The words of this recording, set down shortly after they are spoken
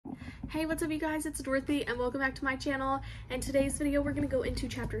Hey, what's up you guys? It's Dorothy and welcome back to my channel. In today's video we're going to go into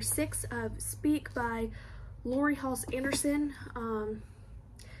chapter 6 of Speak by Lori Halse Anderson.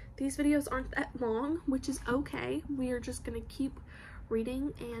 These videos aren't that long, which is okay. We are just going to keep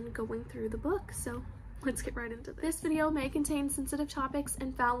reading and going through the book. So let's get right into this. This video may contain sensitive topics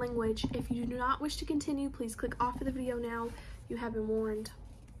and foul language. If you do not wish to continue, please click off of the video now. You have been warned.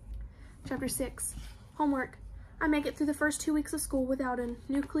 Chapter 6. Homework. I make it through the first 2 weeks of school without a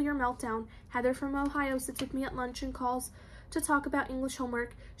nuclear meltdown. Heather from Ohio sits with me at lunch and calls to talk about English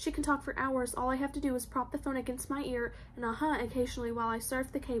homework. She can talk for hours. All I have to do is prop the phone against my ear and occasionally while I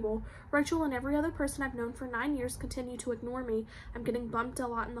surf the cable. Rachel and every other person I've known for 9 years continue to ignore me. I'm getting bumped a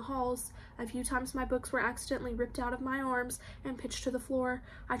lot in the halls. A few times my books were accidentally ripped out of my arms and pitched to the floor.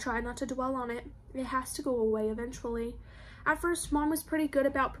 I try not to dwell on it. It has to go away eventually. At first, Mom was pretty good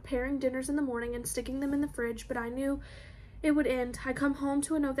about preparing dinners in the morning and sticking them in the fridge, but I knew it would end. I come home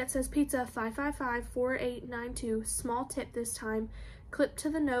to a note that says pizza 555-4892, small tip this time. Clipped to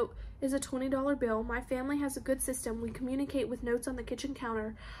the note is a $20 bill. My family has a good system. We communicate with notes on the kitchen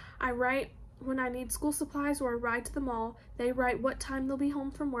counter. I write when I need school supplies or a ride to the mall. They write what time they'll be home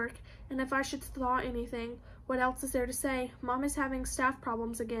from work, and if I should thaw anything. What else is there to say? Mom is having staff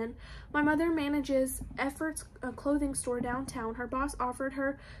problems again. My mother manages Effort's clothing store downtown. Her boss offered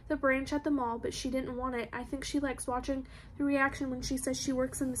her the branch at the mall, but she didn't want it. I think she likes watching the reaction when she says she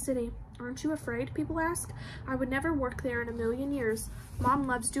works in the city. Aren't you afraid? People ask. I would never work there in a million years. Mom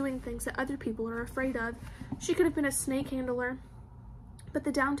loves doing things that other people are afraid of. She could have been a snake handler. But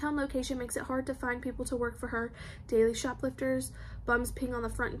the downtown location makes it hard to find people to work for her. Daily shoplifters, bums peeing on the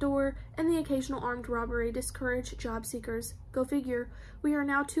front door, and the occasional armed robbery discourage job seekers. Go figure. We are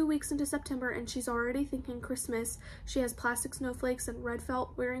now 2 weeks into September and she's already thinking Christmas. She has plastic snowflakes and red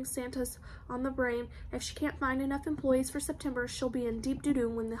felt wearing Santas on the brain. If she can't find enough employees for September, she'll be in deep doo-doo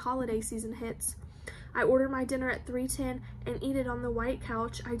when the holiday season hits. I order my dinner at 3:10 and eat it on the white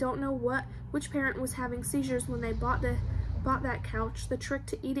couch. I don't know which parent was having seizures when they bought that couch. The trick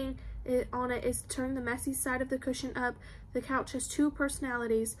to eating it on it is to turn the messy side of the cushion up. The couch has two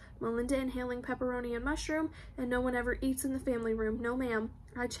personalities, Melinda inhaling pepperoni and mushroom, and no one ever eats in the family room. No ma'am.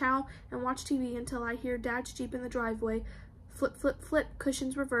 I chow and watch TV until I hear Dad's Jeep in the driveway. Flip, flip, flip,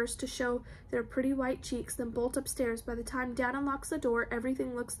 cushions reverse to show their pretty white cheeks, then bolt upstairs. By the time Dad unlocks the door,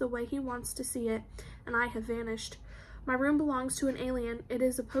 everything looks the way he wants to see it, and I have vanished. My room belongs to an alien. It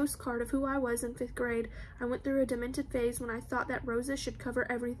is a postcard of who I was in 5th grade. I went through a demented phase when I thought that roses should cover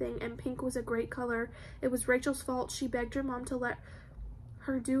everything and pink was a great color. It was Rachel's fault. She begged her mom to let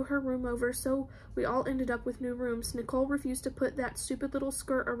her do her room over, so we all ended up with new rooms. Nicole refused to put that stupid little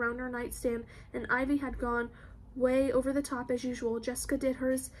skirt around her nightstand, and Ivy had gone way over the top as usual. Jessica did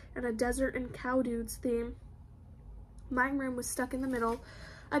hers in a desert and cow dudes theme. My room was stuck in the middle,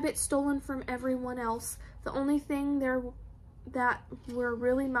 a bit stolen from everyone else. The only thing there that were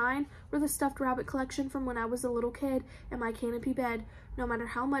really mine were the stuffed rabbit collection from when I was a little kid and my canopy bed. No matter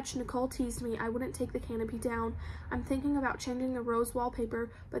how much Nicole teased me, I wouldn't take the canopy down. I'm thinking about changing the rose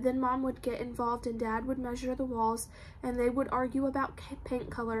wallpaper, but then Mom would get involved and Dad would measure the walls and they would argue about paint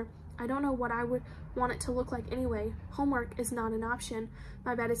color. I don't know what I would want it to look like anyway. Homework is not an option.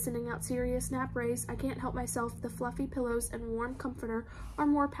 My bed is sending out serious nap rays. I can't help myself. The fluffy pillows and warm comforter are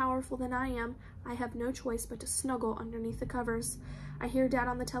more powerful than I am. I have no choice but to snuggle underneath the covers. I hear Dad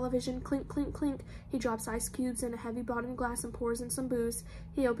on the television, clink, clink, clink. He drops ice cubes in a heavy bottom glass and pours in some booze.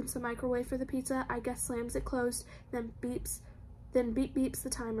 He opens the microwave for the pizza. I guess slams it closed, then beeps the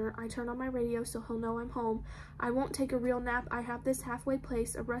timer. I turn on my radio so he'll know I'm home. I won't take a real nap. I have this halfway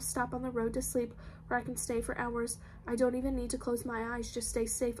place, a rest stop on the road to sleep where I can stay for hours. I don't even need to close my eyes, just stay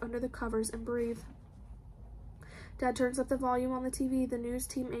safe under the covers and breathe. Dad turns up the volume on the TV. The news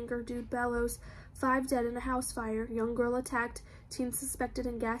team anchor dude bellows. 5 dead in a house fire. Young girl attacked. Teen suspected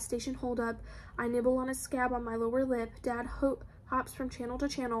in gas station holdup. I nibble on a scab on my lower lip. Dad hops from channel to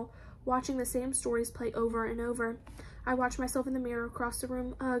channel, watching the same stories play over and over. I watch myself in the mirror across the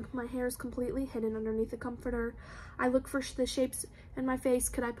room. Ugh, my hair is completely hidden underneath the comforter. I look for the shapes in my face.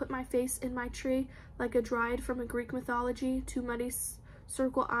 Could I put my face in my tree like a dryad from a Greek mythology? 2 muddy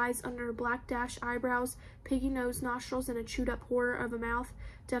circle eyes under black dash eyebrows, piggy nose, nostrils, and a chewed up horror of a mouth.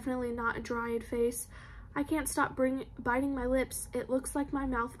 Definitely not a dryad face. I can't stop biting my lips. It looks like my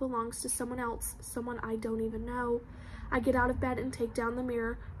mouth belongs to someone else, someone I don't even know. I get out of bed and take down the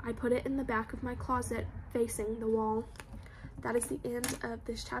mirror. I put it in the back of my closet, facing the wall. That is the end of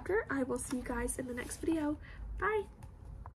this chapter. I will see you guys in the next video. Bye!